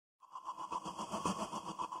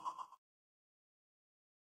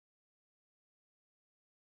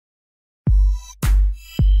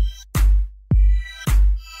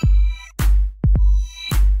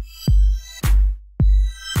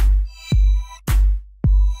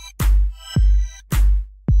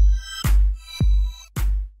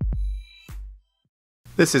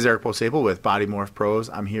This is Eric Posable with Body Morph Pros.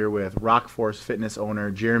 I'm here with Rock Force Fitness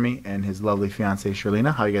owner Jeremy and his lovely fiancee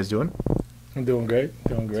Shyrlena. How you guys doing? I'm doing great.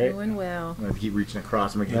 Doing great. Doing well. I'm gonna keep reaching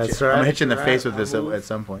across. I'm gonna That's hit you, right. I'm gonna hit you in the Right. face with this at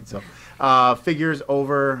some point. So, figures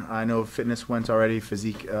over. I know fitness went already.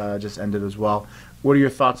 Physique just ended as well. What are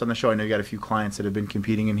your thoughts on the show? I know you got a few clients that have been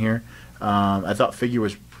competing in here. I thought figure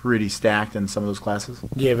was pretty stacked in some of those classes.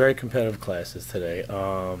 Yeah, very competitive classes today.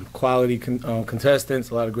 Quality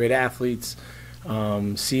contestants, a lot of great athletes.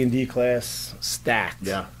 C and D class stacked.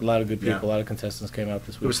 Yeah. A lot of good people. Yeah. A lot of contestants came out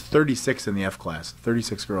this week. There was 36 in the F class.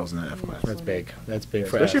 36 girls in that F class. That's big. That's big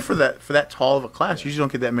for Especially us. for that tall of a class. You usually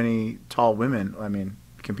don't get that many tall women. I mean,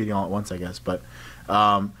 competing all at once, I guess. But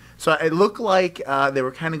so it looked like they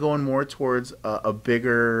were kind of going more towards a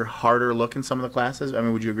bigger, harder look in some of the classes. I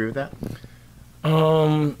mean, would you agree with that?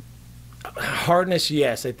 Hardness,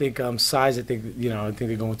 yes. I think size. I think I think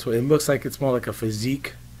they're going to. It looks like it's more like a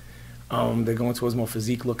physique. They're going towards more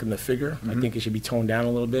physique look in the figure. I think it should be toned down a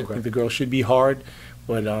little bit. Okay. I think the girls should be hard,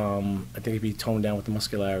 but I think it'd be toned down with the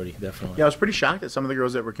muscularity, definitely. Yeah, I was pretty shocked at some of the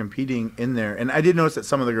girls that were competing in there. And I did notice that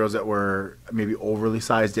some of the girls that were maybe overly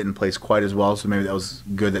sized didn't place quite as well. So maybe that was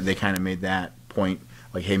good that they kind of made that point,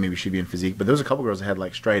 like, hey, maybe she'd be in physique. But there was a couple girls that had,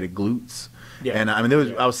 like, striated glutes. Yeah. And, I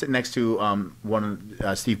mean, I was sitting next to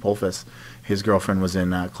Steve Polfus. His girlfriend was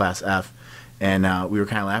in Class F. And we were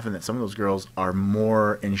kind of laughing that some of those girls are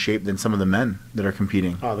more in shape than some of the men that are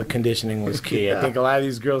competing. Oh, the conditioning was key. Yeah. I think a lot of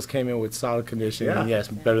these girls came in with solid conditioning. Yeah. And yes,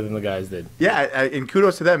 better than the guys did. Yeah, and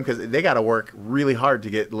kudos to them because they got to work really hard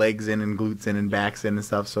to get legs in and glutes in and backs in and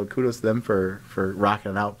stuff. So kudos to them for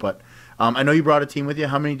rocking it out. But I know you brought a team with you.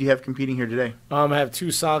 How many do you have competing here today? I have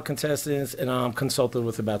 2 solid contestants, and I'm consulted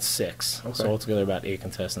with about 6. Okay. So altogether about 8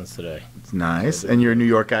 contestants today. It's nice. And you're a New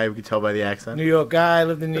York guy. We can tell by the accent. New York guy,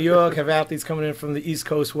 lived in New York, have athletes coming in from the East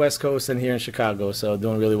Coast, West Coast, and here in Chicago. So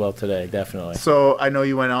doing really well today, definitely. So I know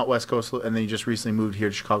you went out West Coast and then you just recently moved here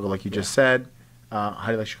to Chicago, like you just said. How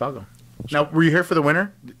do you like Chicago? Now, were you here for the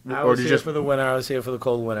winter? I was here for the winter. I was here for the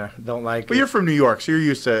cold winter. Don't like But it. you're from New York, so you're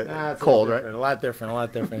used to It's cold, a right? lot different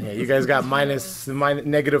here. You guys got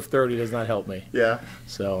negative 30 does not help me. Yeah.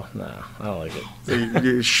 So, no, I don't like it. So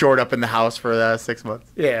you're short up in the house for 6 months.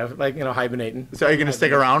 Yeah, like, hibernating. So are you going to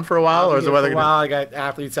stick around for a while, or is the weather For a going while. I got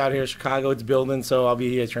athletes out here in Chicago. It's building, so I'll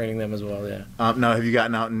be here training them as well, yeah. Now, have you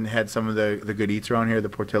gotten out and had some of the good eats around here, the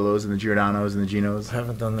Portillos and the Giordano's and the Ginos? I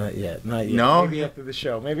haven't done that yet. Not yet. No? Maybe after the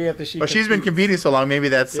show. Maybe after she. Well, she's been competing so long. Maybe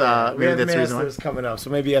that's Yeah, we maybe have that's the reason why. Masters coming up, so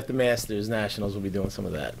maybe after Masters Nationals we'll be doing some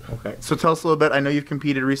of that. Okay. So tell us a little bit. I know you've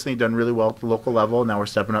competed recently, done really well at the local level. Now we're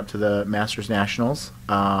stepping up to the Masters Nationals.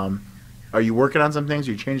 Are you working on some things?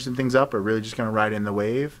 Are you changing some things up, or really just going to ride in the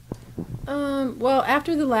wave? Well,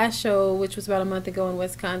 after the last show, which was about a month ago in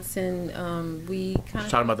Wisconsin, we kind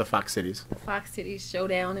of Talking about the Fox Cities. the Fox City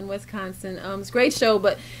Showdown in Wisconsin. It's a great show,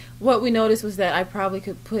 but what we noticed was that I probably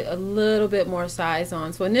could put a little bit more size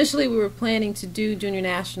on. So initially we were planning to do Junior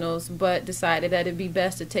Nationals, but decided that it'd be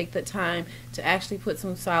best to take the time to actually put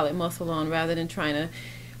some solid muscle on rather than trying to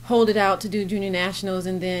hold it out to do Junior Nationals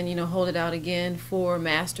and then, hold it out again for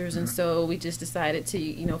Masters. And so we just decided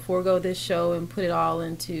to, forego this show and put it all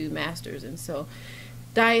into Masters. And so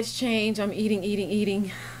diets change. I'm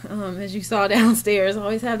eating, as you saw downstairs. I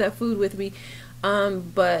always have that food with me.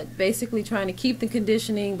 But basically trying to keep the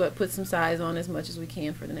conditioning but put some size on as much as we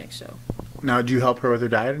can for the next show. Now, do you help her with her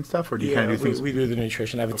diet and stuff, or do you kind of do things? We do the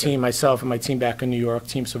nutrition. I have a team, myself and my team back in New York,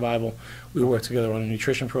 Team Survival. We work together on a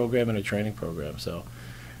nutrition program and a training program. So.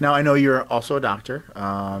 Now, I know you're also a doctor.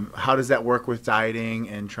 How does that work with dieting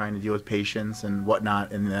and trying to deal with patients and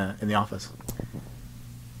whatnot in the office?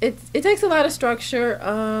 It takes a lot of structure.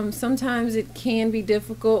 Sometimes it can be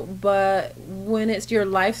difficult, but when it's your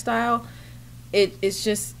lifestyle, it's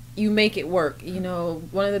just you make it work.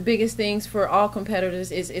 One of the biggest things for all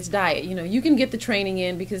competitors is diet. You can get the training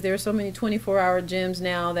in because there are so many 24-hour gyms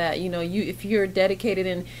now that if you're dedicated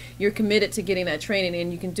and you're committed to getting that training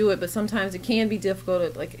in, you can do it. But sometimes it can be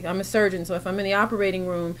difficult. Like, I'm a surgeon, so if I'm in the operating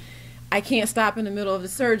room, I can't stop in the middle of the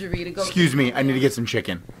surgery to go. Excuse me, I need to get some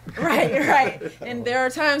chicken. Right. And there are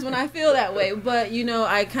times when I feel that way, but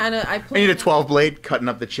I I need a 12 blade cutting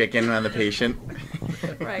up the chicken on the patient.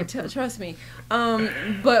 Right, trust me.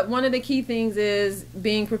 But one of the key things is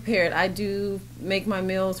being prepared. I do make my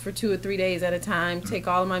meals for 2 or 3 days at a time, take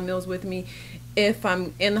all of my meals with me. If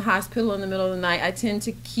I'm in the hospital in the middle of the night, I tend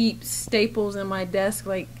to keep staples in my desk,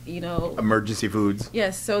 like, Emergency foods.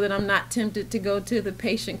 Yes, so that I'm not tempted to go to the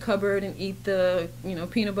patient cupboard and eat the,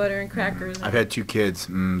 peanut butter and crackers. I've had 2 kids.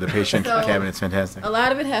 The patient cabinet's fantastic. A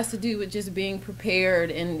lot of it has to do with just being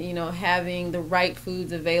prepared and, having the right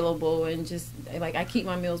foods available and just like I keep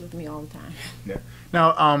my meals with me all the time. Yeah.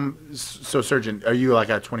 Now, so surgeon, are you like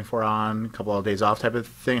a 24 on, couple of days off type of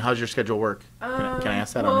thing? How's your schedule work? Can I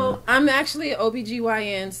ask that? Well, I'm actually an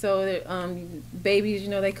OBGYN, so babies,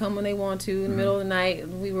 they come when they want to in the middle of the night.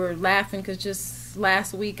 We were laughing because just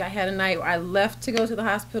last week I had a night where I left to go to the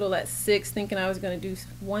hospital at 6 thinking I was going to do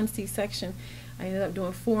 1 C-section. I ended up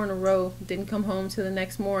doing 4 in a row, didn't come home till the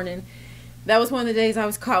next morning. That was one of the days I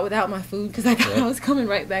was caught without my food because I thought I was coming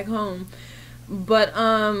right back home. But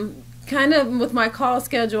kind of with my call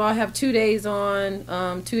schedule, I'll have 2 days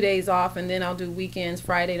on, 2 days off, and then I'll do weekends,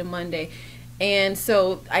 Friday to Monday. And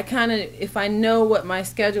so I kind of, if I know what my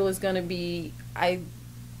schedule is going to be, I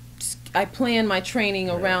plan my training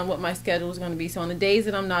around what my schedule is going to be. So on the days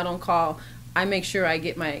that I'm not on call, I make sure I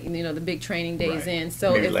get my, the big training days in.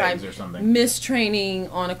 So maybe if I miss training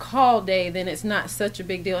on a call day, then it's not such a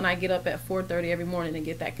big deal. And I get up at 4:30 every morning and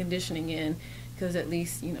get that conditioning in, because at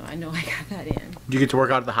least, I know I got that in. Do you get to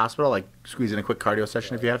work out at the hospital, like squeeze in a quick cardio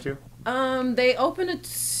session if you have to? They open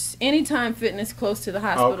Anytime Fitness close to the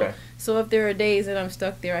hospital. Okay. So if there are days that I'm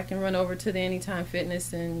stuck there, I can run over to the Anytime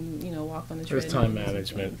Fitness and walk on the treadmill. It's time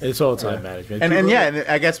management. It's all time management. And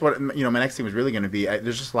I guess what my next thing was really going to be.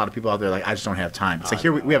 There's just a lot of people out there like I just don't have time. It's like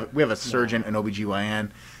here we have a surgeon, an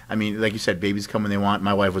OBGYN. I mean, like you said, babies come when they want.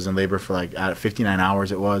 My wife was in labor for like 59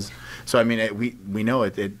 hours. It was. So I mean, we know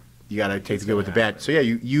it. You got to take the good with the bad. So yeah,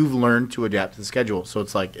 you've learned to adapt to the schedule. So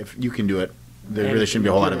it's like if you can do it, there really shouldn't be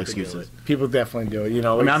a whole lot of excuses. People definitely do it.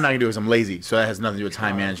 I mean, I'm not going to do it because I'm lazy. So that has nothing to do with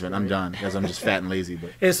time management. I'm done because I'm just fat and lazy.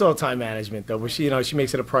 But it's all time management, though. But she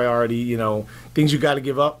makes it a priority. Things you got to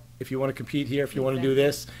give up if you want to compete here. If you want to do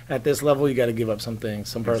this at this level, you got to give up some things,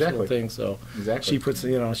 some personal things. So she puts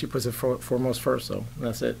it foremost first. So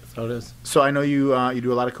that's it. That's how it is. So I know you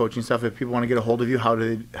do a lot of coaching stuff. If people want to get a hold of you,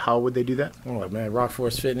 how would they do that? Oh man, Rock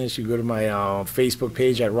Force Fitness. You go to my Facebook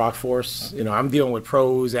page at Rock Force. I'm dealing with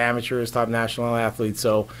pros, amateurs, top national athletes.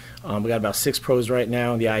 So we got about 6 pros right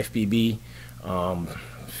now in the IFBB,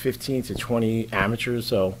 15 to 20 amateurs.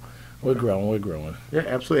 So we're growing. Yeah,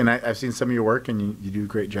 absolutely. And I've seen some of your work, and you do a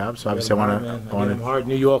great job. So obviously, I want them hard.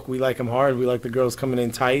 New York, we like them hard. We like the girls coming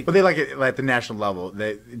in tight. But they like it at the national level.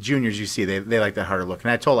 The juniors, you see, they like that harder look. And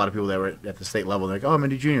I told a lot of people that were at the state level, they're like, "Oh, I'm gonna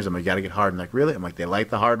do juniors." I'm like, "You got to get hard." And like, really? I'm like, they like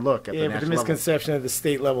the hard look at the national level. But the misconception at the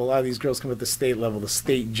state level, a lot of these girls come at the state level. The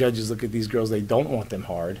state judges look at these girls; they don't want them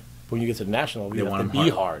hard. But when you get to the national level, you have to be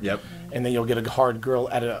hard. Yep. And then you'll get a hard girl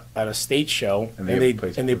at a state show, and they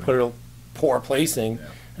put her poor placing. Yeah.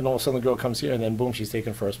 And all of a sudden the girl comes here, and then boom, she's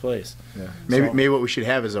taking first place. Yeah. Maybe what we should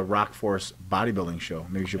have is a Rock Force bodybuilding show.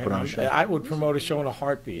 Maybe we should put on a show. I would promote a show in a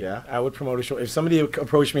heartbeat. Yeah. I would promote a show. If somebody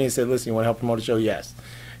approached me and said, "Listen, you want to help promote a show?" Yes.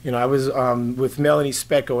 I was with Melanie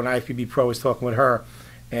Specco, an IFBB pro. I was talking with her,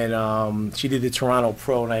 and she did the Toronto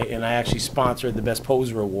Pro, and I actually sponsored the Best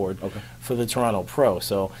Poser Award for the Toronto Pro.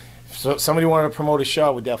 So if somebody wanted to promote a show, I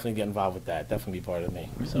would definitely get involved with that. Definitely be part of me.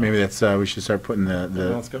 So. Maybe that's we should start putting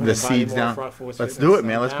the seeds down. Let's do it,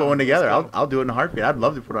 man. Let's put one together. I'll do it in a heartbeat. I'd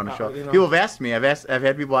love to put on a show. People have asked me. I've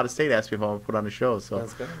had people out of state ask me if I want to put on a show. So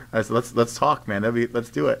let's talk, man. Let's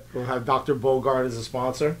do it. We'll have Dr. Bogard as a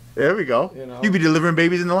sponsor. There we go. You'd be delivering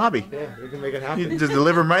babies in the lobby. Yeah, we can make it happen. You just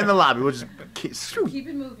deliver them right in the lobby. We'll just keep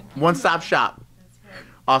it moving. One-stop shop.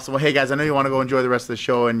 Awesome. Well, hey guys, I know you want to go enjoy the rest of the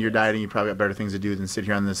show and your diet, and you probably got better things to do than sit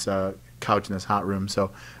here on this couch in this hot room.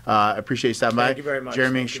 So I appreciate you stopping by. Thank you very much.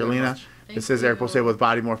 Jeremy, Shyrlena. This is Eric Posey with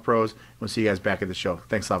Body Morph Pros. We'll see you guys back at the show.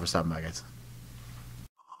 Thanks a lot for stopping by, guys.